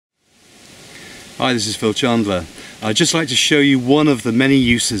Hi, this is Phil Chandler. I'd just like to show you one of the many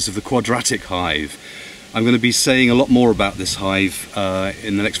uses of the Quadratic Hive. I'm going to be saying a lot more about this hive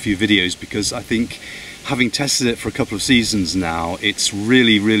in the next few videos because I think, having tested it for a couple of seasons now, it's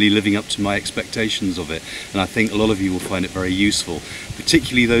really living up to my expectations of it, and I think a lot of you will find it very useful,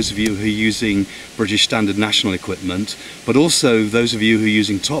 particularly those of you who are using British Standard National equipment, but also those of you who are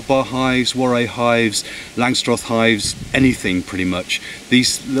using top bar hives, Warre hives, Langstroth hives, anything pretty much.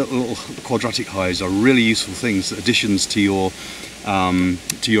 These little quadratic hives are really useful things, additions to your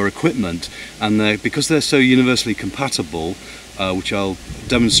equipment, and because they're so universally compatible, which I'll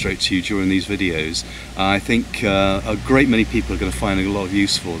demonstrate to you during these videos, I think a great many people are going to find a lot of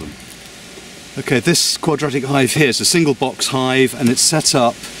use for them. Okay, this quadratic hive here is a single box hive, and it's set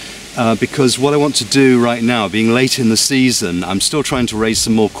up because what I want to do right now, being late in the season, I'm still trying to raise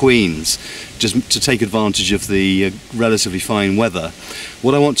some more queens just to take advantage of the relatively fine weather.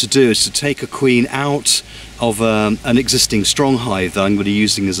 What I want to do is to take a queen out of an existing strong hive that I'm going to be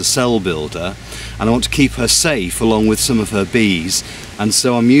using as a cell builder, and I want to keep her safe along with some of her bees, and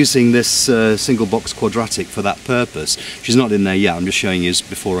so I'm using this single box quadratic for that purpose. She's not in there yet, I'm just showing you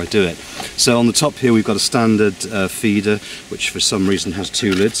before I do it. So on the top here we've got a standard feeder, which for some reason has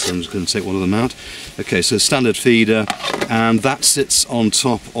two lids, so I'm just going to take one of them out. Okay, so standard feeder, and that sits on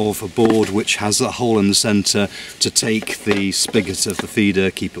top of a board which has a hole in the centre to take the spigot of the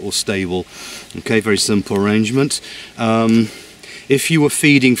feeder, keep it all stable. Okay, very simple arrangement. If you were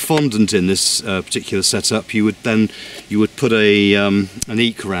feeding fondant in this particular setup, you would put an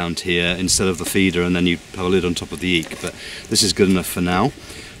eek around here instead of the feeder, and then you'd have a lid on top of the eek, but this is good enough for now.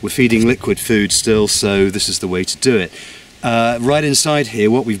 We're feeding liquid food still, so this is the way to do it. Right inside here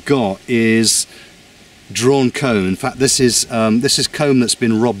what we've got is drawn comb. In fact, this is comb that's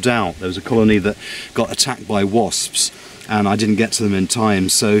been robbed out. There was a colony that got attacked by wasps, and I didn't get to them in time,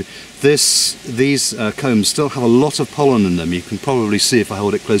 so these combs still have a lot of pollen in them. You can probably see if I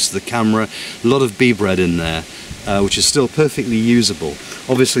hold it close to the camera, a lot of bee bread in there, which is still perfectly usable.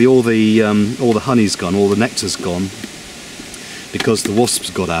 Obviously all the honey's gone, all the nectar's gone, because the wasps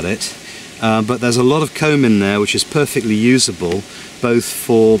got at it, but there's a lot of comb in there which is perfectly usable both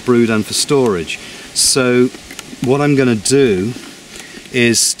for brood and for storage. So what I'm going to do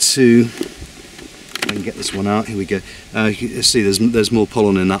is to, I can get this one out, here we go. You see there's more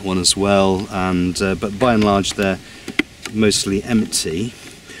pollen in that one as well, and but by and large they're mostly empty.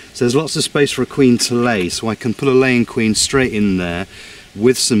 So there's lots of space for a queen to lay, so I can put a laying queen straight in there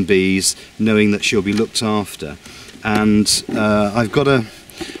with some bees, knowing that she'll be looked after. And I've got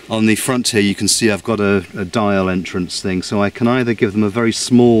on the front here you can see I've got a dial entrance thing, so I can either give them a very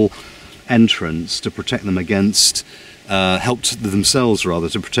small entrance to protect them against help themselves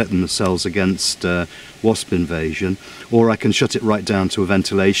to protect themselves against wasp invasion, or I can shut it right down to a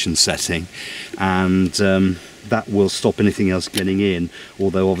ventilation setting, and that will stop anything else getting in,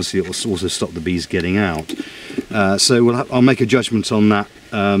 although obviously it will also stop the bees getting out. So I'll make a judgment on that,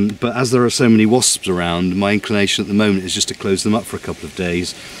 but as there are so many wasps around, my inclination at the moment is just to close them up for a couple of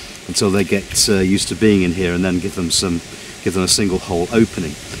days until they get used to being in here, and then give them a single hole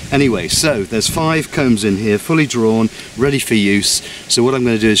opening. Anyway, so there's 5 combs in here, fully drawn, ready for use. So what I'm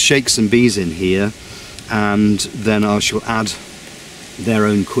going to do is shake some bees in here, and then I shall add their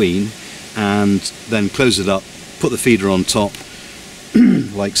own queen, and then close it up, put the feeder on top,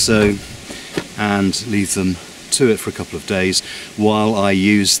 like so, and leave them to it for a couple of days while I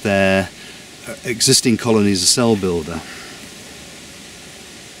use their existing colony as a cell builder.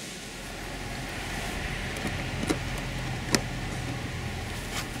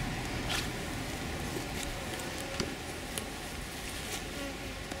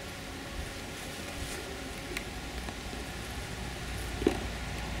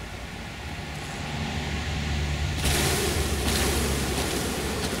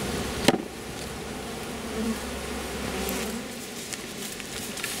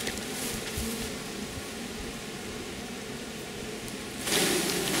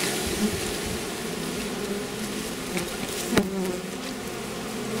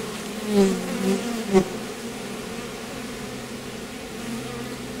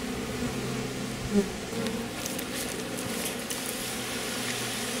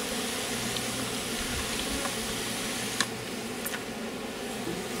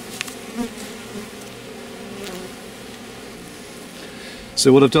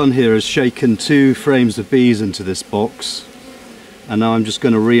 So what I've done here is shaken 2 frames of bees into this box, and now I'm just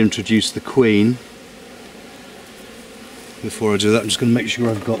going to reintroduce the queen. Before I do that, I'm just going to make sure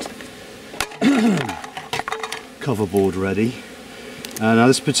I've got cover board ready. Now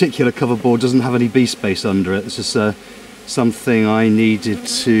this particular cover board doesn't have any bee space under it. This is something I needed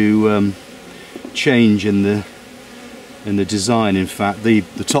to change in the design. In fact, the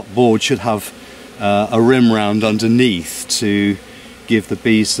top board should have a rim round underneath to give the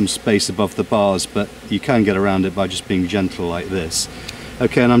bees some space above the bars, but you can get around it by just being gentle like this.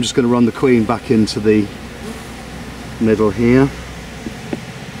 Okay, and I'm just going to run the queen back into the middle here.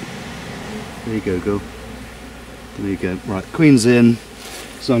 There you go, girl. There you go. Right, queen's in.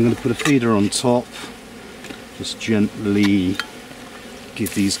 So I'm going to put a feeder on top. Just gently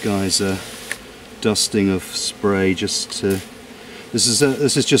give these guys a dusting of spray. Just to. This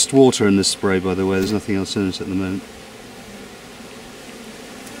is just water in this spray, by the way. There's nothing else in it at the moment.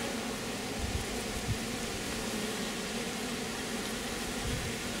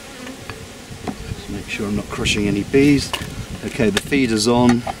 Just make sure I'm not crushing any bees. Okay, the feeder's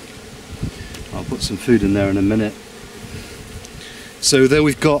on. I'll put some food in there in a minute. So there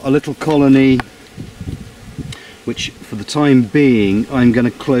we've got a little colony which for the time being I'm going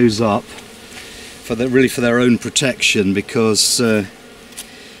to close up for their own protection, because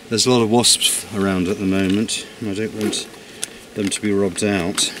there's a lot of wasps around at the moment and I don't want them to be robbed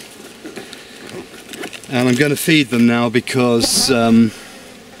out. And I'm going to feed them now because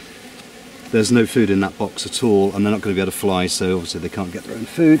there's no food in that box at all and they're not going to be able to fly, so obviously they can't get their own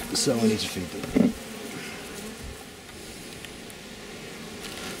food, so I need to feed them.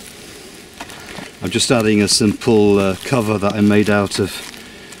 I'm just adding a simple cover that I made out of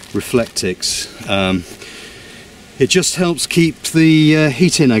Reflectix. It just helps keep the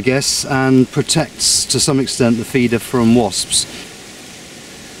heat in, I guess, and protects to some extent the feeder from wasps.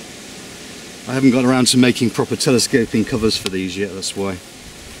 I haven't got around to making proper telescoping covers for these yet, that's why.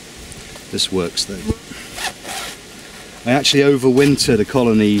 This works though. I actually overwintered a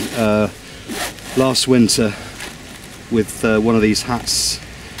colony last winter with one of these hats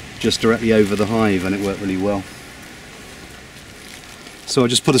just directly over the hive, and it worked really well. So I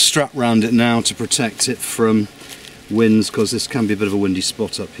just put a strap round it now to protect it from winds, because this can be a bit of a windy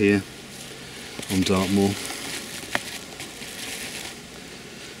spot up here on Dartmoor.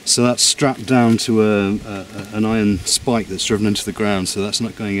 So that's strapped down to an iron spike that's driven into the ground, so that's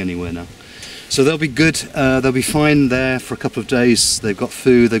not going anywhere now. So they'll be good, they'll be fine there for a couple of days. They've got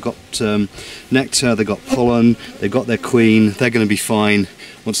food, they've got nectar, they've got pollen, they've got their queen, they're going to be fine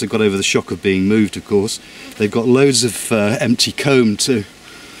once they've got over the shock of being moved, of course. They've got loads of empty comb to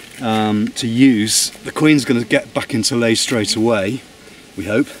use. The queen's going to get back into lay straight away, we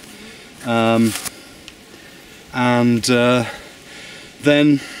hope.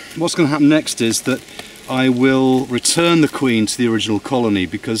 Then what's going to happen next is that I will return the queen to the original colony,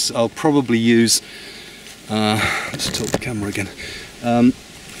 because I'll probably use, let's tilt the camera again,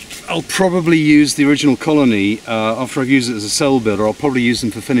 I'll probably use the original colony, after I've used it as a cell builder, I'll probably use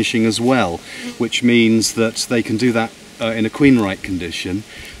them for finishing as well, which means that they can do that in a queen right condition.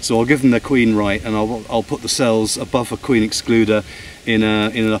 So I'll give them their queen right, and I'll put the cells above a queen excluder in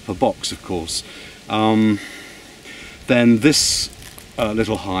an upper box, of course. Then this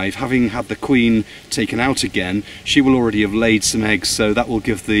little hive, having had the queen taken out again, she will already have laid some eggs, so that will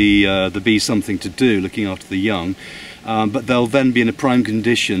give the bees something to do looking after the young. But they'll then be in a prime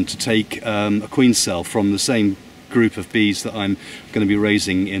condition to take a queen cell from the same group of bees that I'm going to be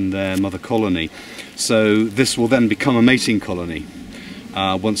raising in their mother colony. So this will then become a mating colony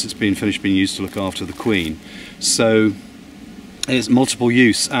once it's been finished being used to look after the queen. So it's multiple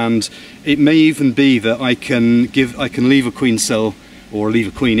use, and it may even be that I can leave a queen cell or leave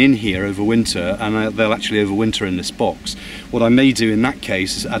a queen in here over winter, and they'll actually overwinter in this box. What I may do in that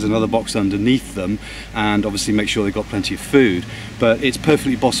case is add another box underneath them and obviously make sure they've got plenty of food. But it's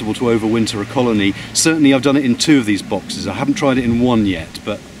perfectly possible to overwinter a colony. Certainly I've done it in 2 of these boxes. I haven't tried it in 1 yet,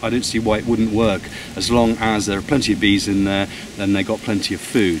 but I don't see why it wouldn't work. As long as there are plenty of bees in there, then they've got plenty of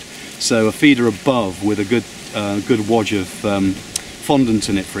food. So a feeder above with a good wodge of fondant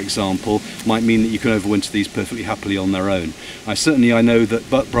in it, for example, might mean that you can overwinter these perfectly happily on their own. I know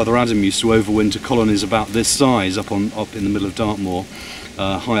that Brother Adam used to overwinter colonies about this size up in the middle of Dartmoor,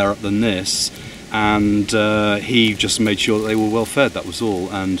 higher up than this, and he just made sure that they were well fed, that was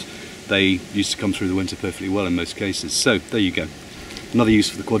all, and they used to come through the winter perfectly well in most cases. So there you go, another use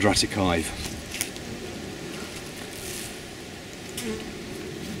for the quadratic hive.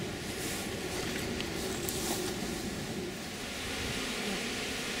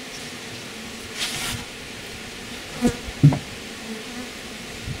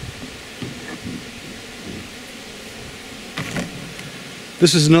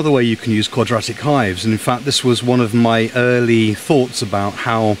 This is another way you can use quadratic hives, and in fact this was one of my early thoughts about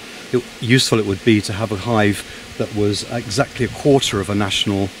how useful it would be to have a hive that was exactly a quarter of a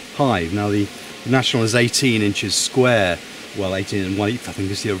national hive. Now the national is 18 inches square, well, 18 1/8 I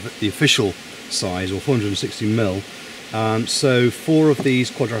think is the official size, or 460 mil. So 4 of these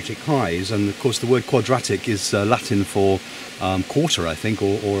quadratic hives, and of course the word quadratic is Latin for quarter, I think,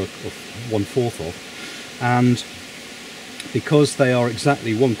 or 1/4 of, and because they are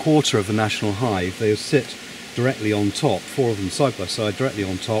exactly 1/4 of the national hive, they sit directly on top, 4 of them side by side, directly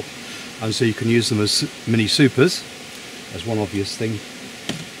on top, and so you can use them as mini supers, as one obvious thing.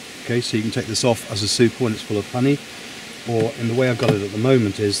 Okay, so you can take this off as a super when it's full of honey, or in the way I've got it at the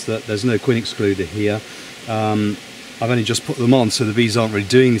moment is that there's no queen excluder here. I've only just put them on, so the bees aren't really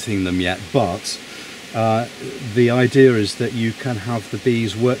doing anything in them yet, but the idea is that you can have the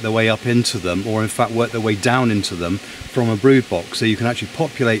bees work their way up into them, or in fact work their way down into them from a brood box. So you can actually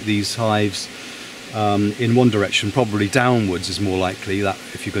populate these hives in one direction, probably downwards is more likely that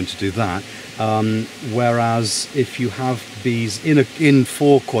if you're going to do that. Whereas if you have bees in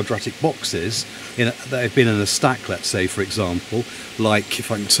 4 quadratic boxes that have been in a stack, let's say, for example, like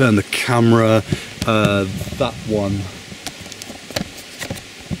if I can turn the camera, that one,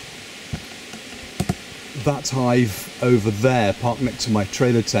 that hive over there parked next to my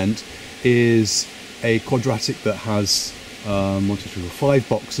trailer tent is a quadratic that has 1, 2, 3, 4, 5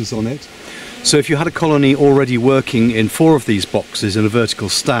 boxes on it. So if you had a colony already working in 4 of these boxes in a vertical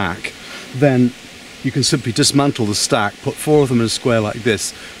stack, then you can simply dismantle the stack, put 4 of them in a square like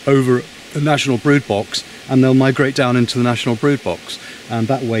this over the national brood box, and they'll migrate down into the national brood box, and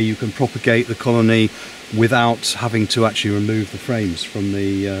that way you can propagate the colony without having to actually remove the frames from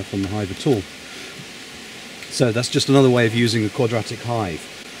the hive at all. So that's just another way of using a quadratic hive.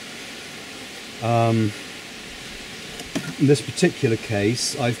 In this particular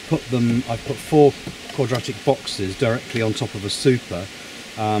case, I've put 4 quadratic boxes directly on top of a super.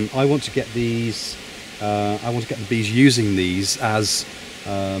 I want to get these. I want to get the bees using these as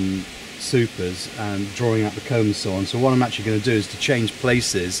supers and drawing out the comb and so on. So what I'm actually going to do is to change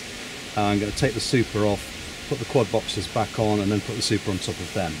places. I'm going to take the super off, put the quad boxes back on, and then put the super on top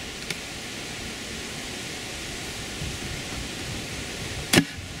of them.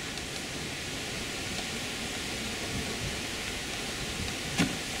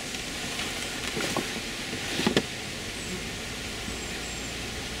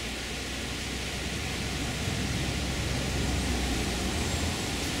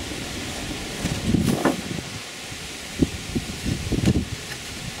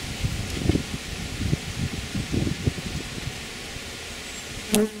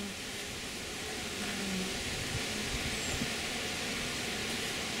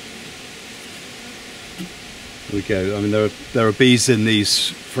 There we go. I mean, there are bees in these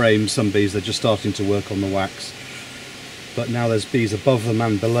frames. Some bees, they're just starting to work on the wax, but now there's bees above them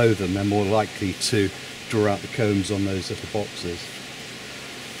and below them. They're more likely to draw out the combs on those little boxes.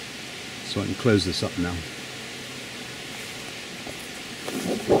 So I can close this up now.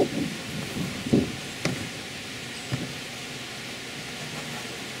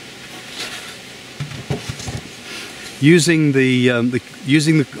 Using the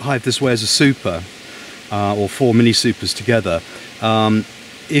hive this way as a super, or 4 mini supers together,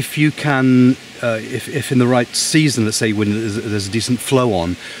 if you can, if in the right season, let's say when there's a decent flow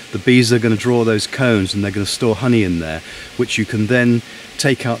on, the bees are going to draw those combs and they're going to store honey in there, which you can then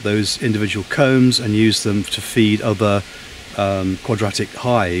take out those individual combs and use them to feed other quadratic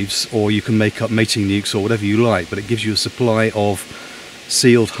hives, or you can make up mating nukes or whatever you like, but it gives you a supply of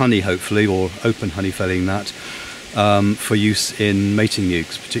sealed honey, hopefully, or open honey, failing that, for use in mating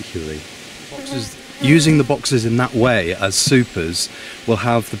nukes particularly. Using the boxes in that way as supers will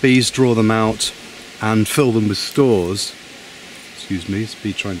have the bees draw them out and fill them with stores. Excuse me, it's a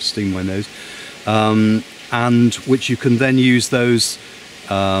bee trying to sting my nose. And which you can then use those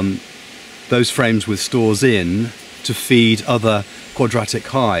frames with stores in to feed other quadratic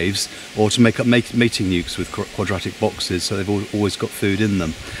hives, or to make up mating nukes with quadratic boxes, so they've always got food in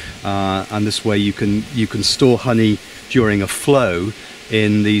them. And this way you can store honey during a flow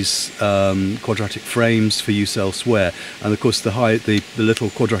in these quadratic frames for use elsewhere. And of course the little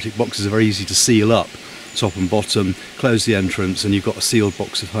quadratic boxes are very easy to seal up, top and bottom, close the entrance, and you've got a sealed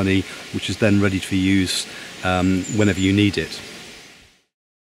box of honey which is then ready for use whenever you need it.